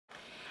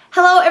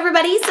Hello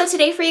everybody, so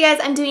today for you guys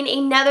I'm doing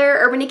another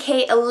Urban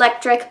Decay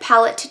electric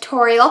palette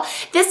tutorial.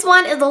 This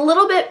one is a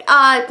little bit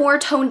more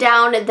toned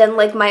down than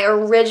like my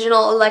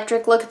original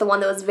electric look, the one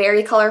that was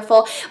very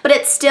colorful, but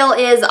it still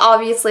is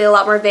obviously a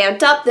lot more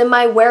vamped up than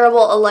my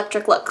wearable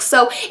electric look.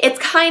 So it's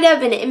kind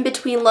of an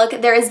in-between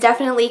look. There is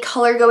definitely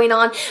color going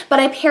on, but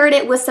I paired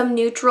it with some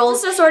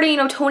neutrals to sort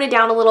of, tone it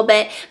down a little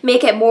bit,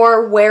 make it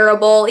more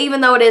wearable,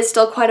 even though it is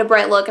still quite a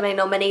bright look, and I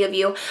know many of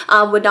you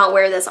would not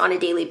wear this on a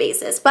daily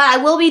basis. But I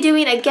will be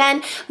doing, again,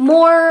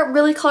 more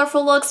really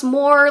colorful looks,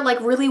 more like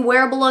really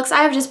wearable looks.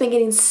 I have just been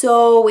getting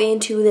so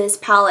into this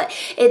palette.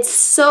 It's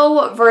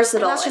so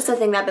versatile. And that's just the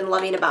thing that I've been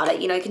loving about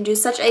it. You can do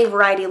such a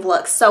variety of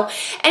looks. So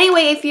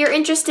anyway, if you're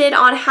interested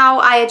on how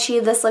I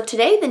achieved this look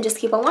today, then just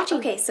keep on watching.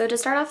 Okay, so to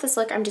start off this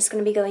look, I'm just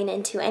going to be going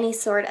into any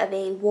sort of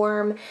a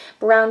warm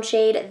brown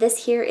shade.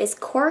 This here is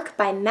Cork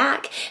by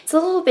MAC. It's a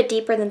little bit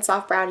deeper than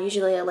soft brown.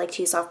 Usually I like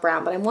to use soft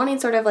brown, but I'm wanting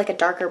sort of like a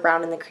darker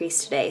brown in the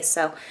crease today.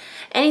 So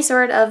any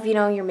sort of,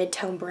 your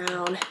mid-tone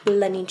brown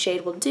blending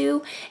shade will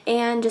do,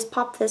 and just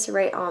pop this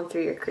right on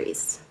through your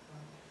crease.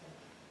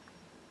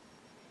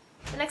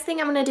 The next thing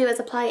I'm going to do is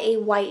apply a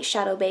white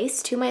shadow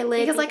base to my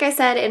lid, because like I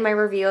said in my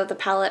review of the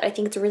palette, I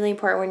think it's really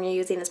important when you're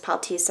using this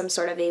palette to use some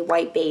sort of a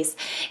white base.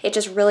 It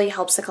just really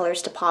helps the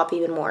colors to pop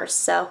even more.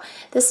 So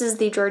this is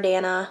the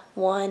Jordana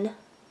one.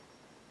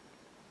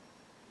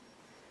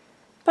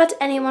 But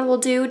anyone will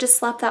do. Just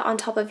slap that on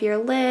top of your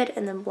lid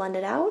and then blend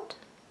it out.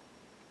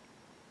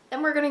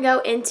 Then we're going to go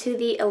into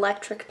the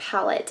electric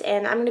palette,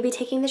 and I'm going to be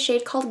taking the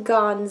shade called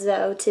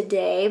Gonzo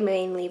today,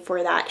 mainly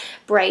for that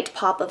bright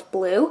pop of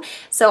blue.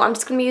 So I'm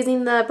just going to be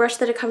using the brush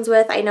that it comes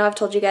with. I know I've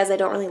told you guys I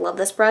don't really love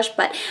this brush,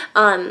 but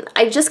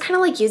I just kind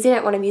of like using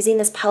it when I'm using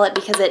this palette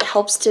because it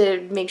helps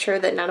to make sure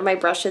that none of my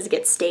brushes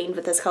get stained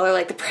with this color,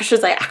 like the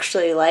brushes I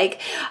actually like.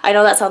 I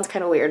know that sounds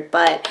kind of weird,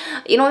 but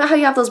you know how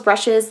you have those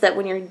brushes that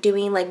when you're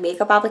doing like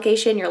makeup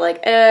application, you're like,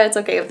 it's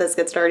okay if this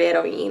gets dirty, I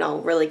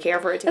don't, really care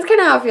for it. That's kind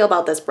of how I feel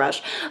about this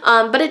brush.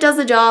 But it does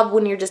the job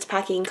when you're just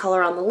packing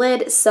color on the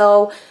lid.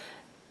 So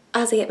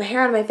as I get my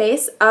hair out of my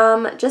face,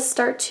 just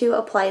start to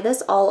apply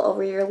this all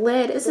over your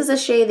lid. This is a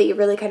shade that you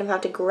really kind of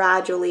have to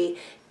gradually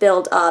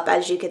build up.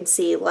 As you can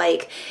see,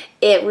 like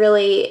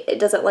it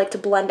doesn't like to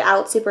blend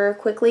out super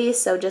quickly,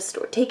 so just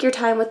take your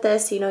time with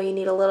this. You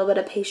need a little bit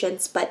of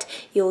patience, but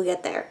you'll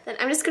get there. Then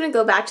I'm just going to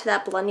go back to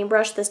that blending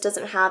brush. This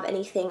doesn't have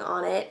anything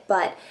on it,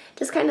 but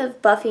just kind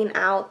of buffing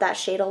out that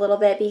shade a little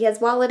bit, because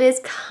while it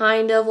is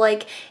kind of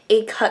like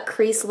a cut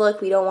crease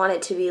look, we don't want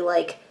it to be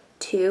like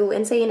too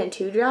insane and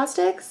too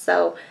drastic.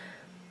 So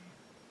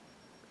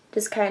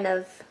just kind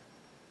of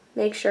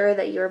make sure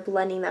that you're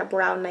blending that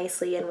brown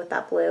nicely in with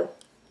that blue.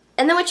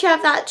 And then once you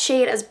have that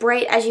shade as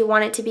bright as you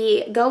want it to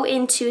be, go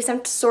into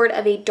some sort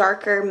of a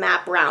darker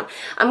matte brown.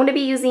 I'm going to be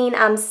using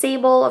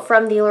Sable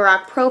from the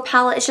Lorac Pro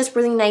palette. It's just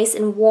really nice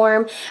and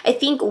warm. I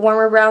think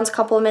warmer browns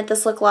complement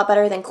this look a lot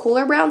better than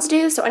cooler browns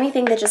do, so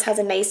anything that just has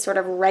a nice sort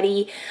of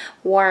ruddy,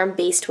 warm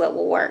base to it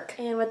will work.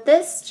 And with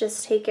this,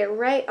 just take it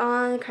right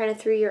on kind of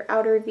through your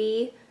outer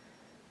V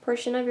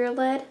portion of your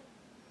lid.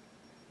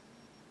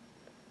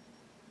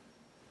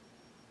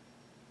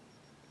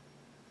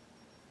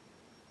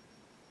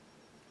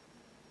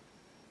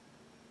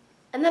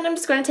 And then I'm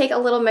just going to take a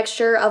little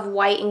mixture of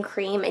white and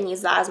cream and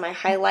use that as my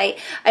highlight.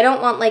 I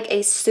don't want like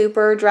a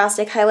super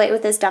drastic highlight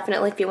with this.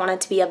 Definitely if you want it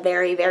to be a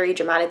very, very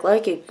dramatic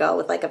look, you could go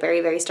with like a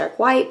very, very stark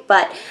white.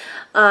 But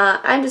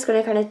I'm just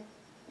going to kind of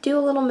do a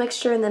little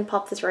mixture and then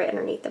pop this right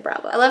underneath the brow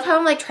bone. I love how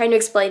I'm like trying to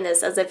explain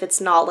this as if it's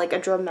not like a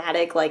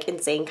dramatic, like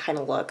insane kind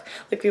of look.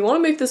 Like if you want to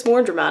make this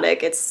more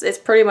dramatic, it's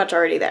pretty much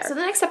already there. So the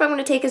next step I'm going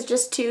to take is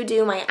just to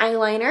do my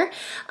eyeliner.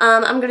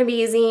 I'm going to be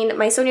using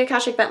my Sonia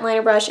Kashuk Bent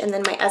Liner Brush and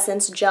then my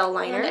Essence Gel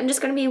Liner. And I'm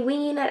just going to be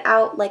winging it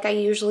out like I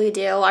usually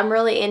do. I'm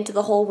really into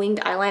the whole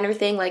winged eyeliner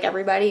thing like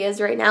everybody is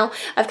right now.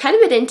 I've kind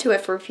of been into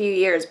it for a few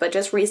years, but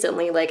just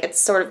recently like it's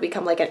sort of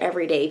become like an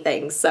everyday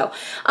thing. So,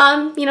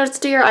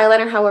 just do your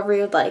eyeliner however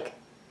you'd like.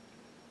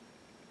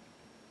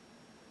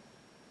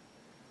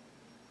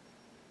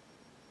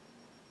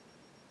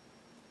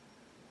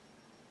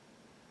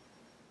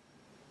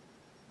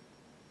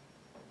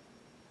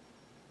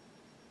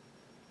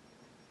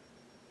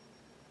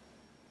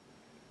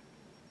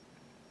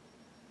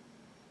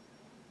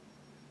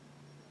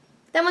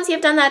 Then once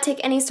you've done that, take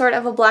any sort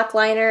of a black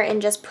liner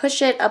and just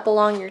push it up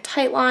along your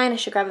tight line. I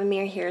should grab a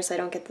mirror here so I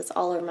don't get this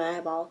all over my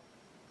eyeball.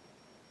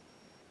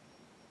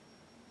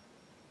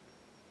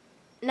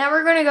 Now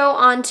we're going to go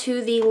on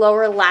to the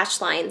lower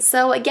lash line.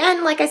 So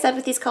again, like I said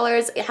with these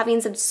colors,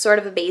 having some sort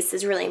of a base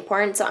is really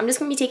important. So I'm just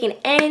going to be taking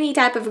any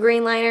type of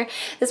green liner.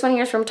 This one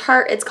here is from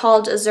Tarte. It's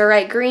called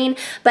Azurite Green,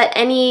 but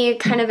any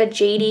kind of a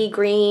jadey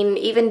green,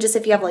 even just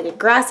if you have like a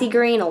grassy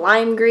green, a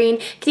lime green,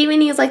 you can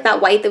even use like that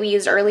white that we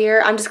used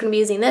earlier. I'm just going to be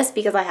using this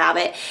because I have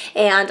it.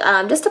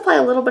 And just apply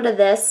a little bit of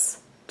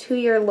this to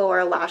your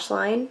lower lash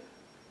line.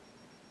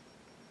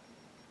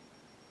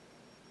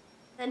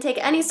 Then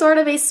take any sort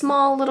of a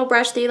small little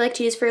brush that you like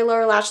to use for your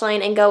lower lash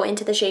line and go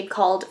into the shade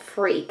called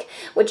Freak,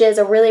 which is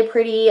a really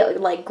pretty,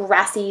 like,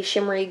 grassy,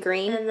 shimmery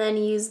green. And then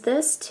use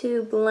this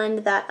to blend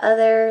that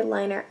other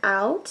liner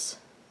out.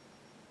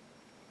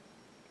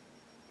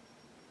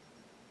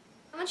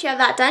 Once you have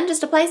that done,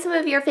 just apply some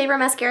of your favorite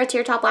mascara to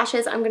your top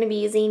lashes. I'm going to be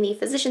using the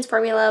Physicians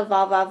Formula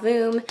Va Va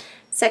Voom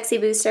Sexy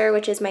Booster,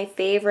 which is my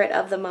favorite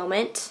of the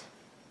moment.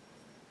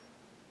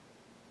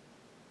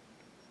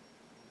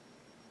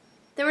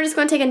 Then we're just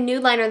going to take a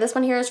nude liner. This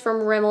one here is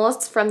from Rimmel.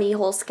 It's from the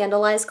whole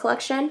Scandalized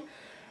collection.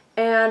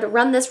 And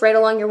run this right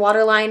along your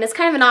waterline. It's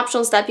kind of an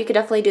optional step. You could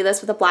definitely do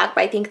this with a black,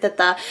 but I think that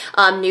the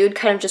nude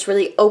kind of just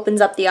really opens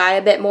up the eye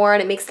a bit more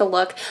and it makes the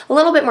look a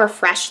little bit more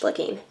fresh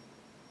looking.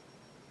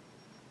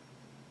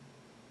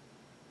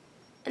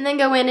 And then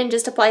go in and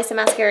just apply some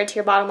mascara to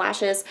your bottom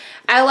lashes.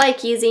 I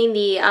like using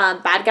the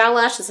Bad Gal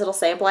Lash, this little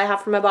sample I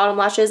have for my bottom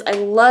lashes. I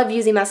love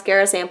using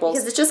mascara samples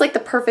because it's just like the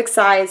perfect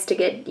size to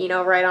get, you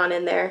know, right on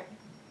in there.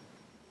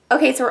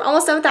 Okay, so we're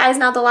almost done with the eyes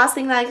now. The last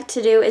thing that I like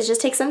to do is just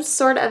take some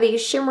sort of a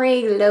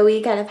shimmery,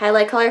 glowy kind of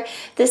highlight color.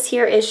 This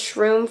here is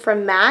Shroom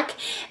from MAC.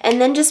 And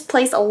then just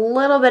place a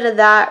little bit of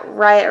that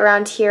right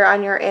around here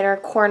on your inner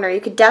corner. You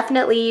could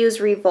definitely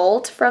use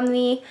Revolt from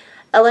the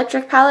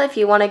Electric palette if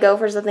you want to go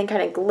for something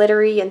kind of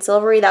glittery and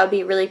silvery. That would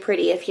be really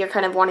pretty if you're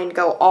kind of wanting to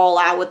go all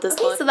out with this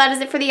look. So that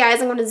is it for the eyes.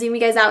 I'm going to zoom you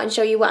guys out and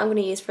show you what I'm going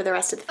to use for the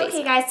rest of the face.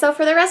 Okay guys, so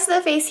for the rest of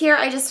the face here,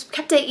 I just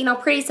kept it, you know,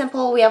 pretty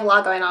simple. We have a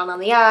lot going on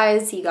the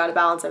eyes. You got to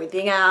balance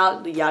everything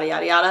out, yada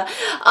yada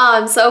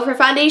yada. So for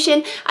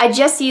foundation, I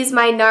just used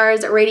my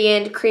NARS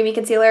Radiant Creamy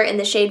Concealer in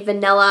the shade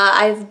Vanilla.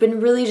 I've been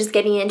really just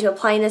getting into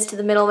applying this to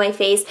the middle of my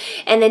face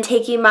and then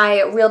taking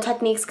my Real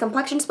Techniques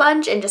complexion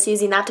sponge and just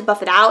using that to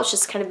buff it out. It's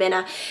just kind of been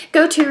a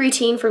go-to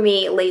routine for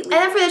me lately.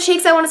 And then for the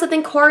cheeks, I wanted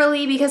something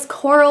corally because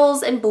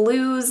corals and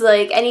blues,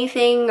 like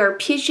anything, or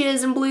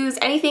peaches and blues,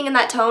 anything in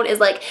that tone is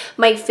like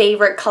my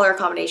favorite color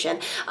combination.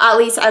 At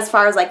least as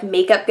far as like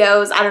makeup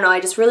goes. I don't know, I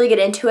just really get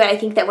into it. I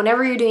think that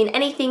whenever you're doing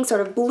anything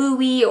sort of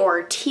bluey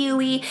or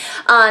tealy,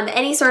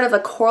 any sort of a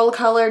coral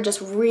color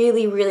just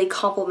really, really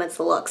complements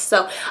the looks.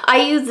 So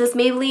I use this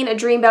Maybelline A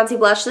Dream Bouncy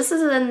Blush. This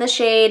is in the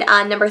shade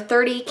number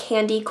 30,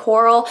 Candy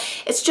Coral.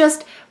 It's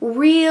just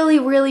really,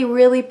 really,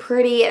 really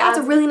pretty. It adds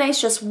a really nice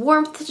just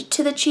warmth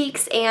to the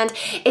cheeks and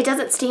it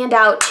doesn't stand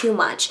out too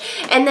much.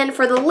 And then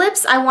for the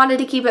lips, I wanted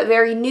to keep it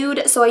very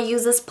nude, so I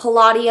use this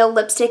Palladio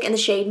lipstick in the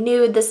shade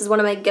Nude. This is one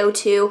of my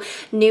go-to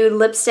nude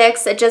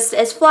lipsticks. It just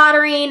is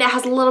flattering. It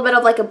has a little bit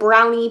of like a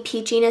brownie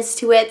peachiness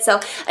to it. So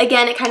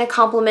again, it kind of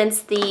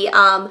complements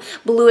the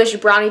bluish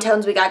brownie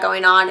tones we got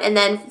going on. And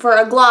then for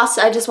a gloss,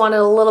 I just wanted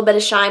a little bit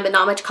of shine but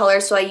not much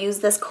color, so I use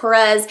this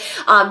Korres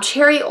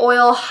Cherry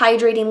Oil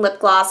Hydrating Lip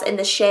Gloss in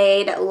the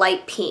shade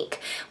Light Pink,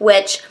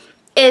 which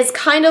is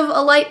kind of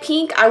a light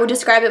pink. I would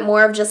describe it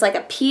more of just like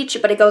a peach,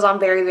 but it goes on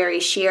very, very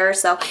sheer,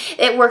 so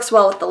it works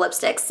well with the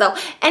lipsticks. So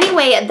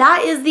anyway,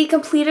 that is the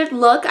completed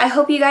look. I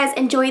hope you guys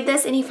enjoyed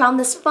this and you found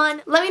this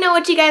fun. Let me know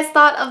what you guys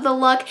thought of the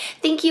look.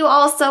 Thank you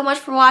all so much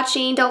for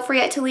watching. Don't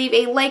forget to leave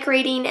a like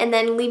rating and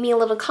then leave me a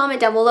little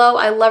comment down below.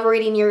 I love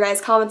reading your guys'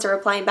 comments or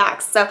replying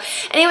back. So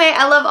anyway,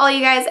 I love all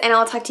you guys and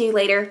I'll talk to you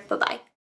later. Bye-bye.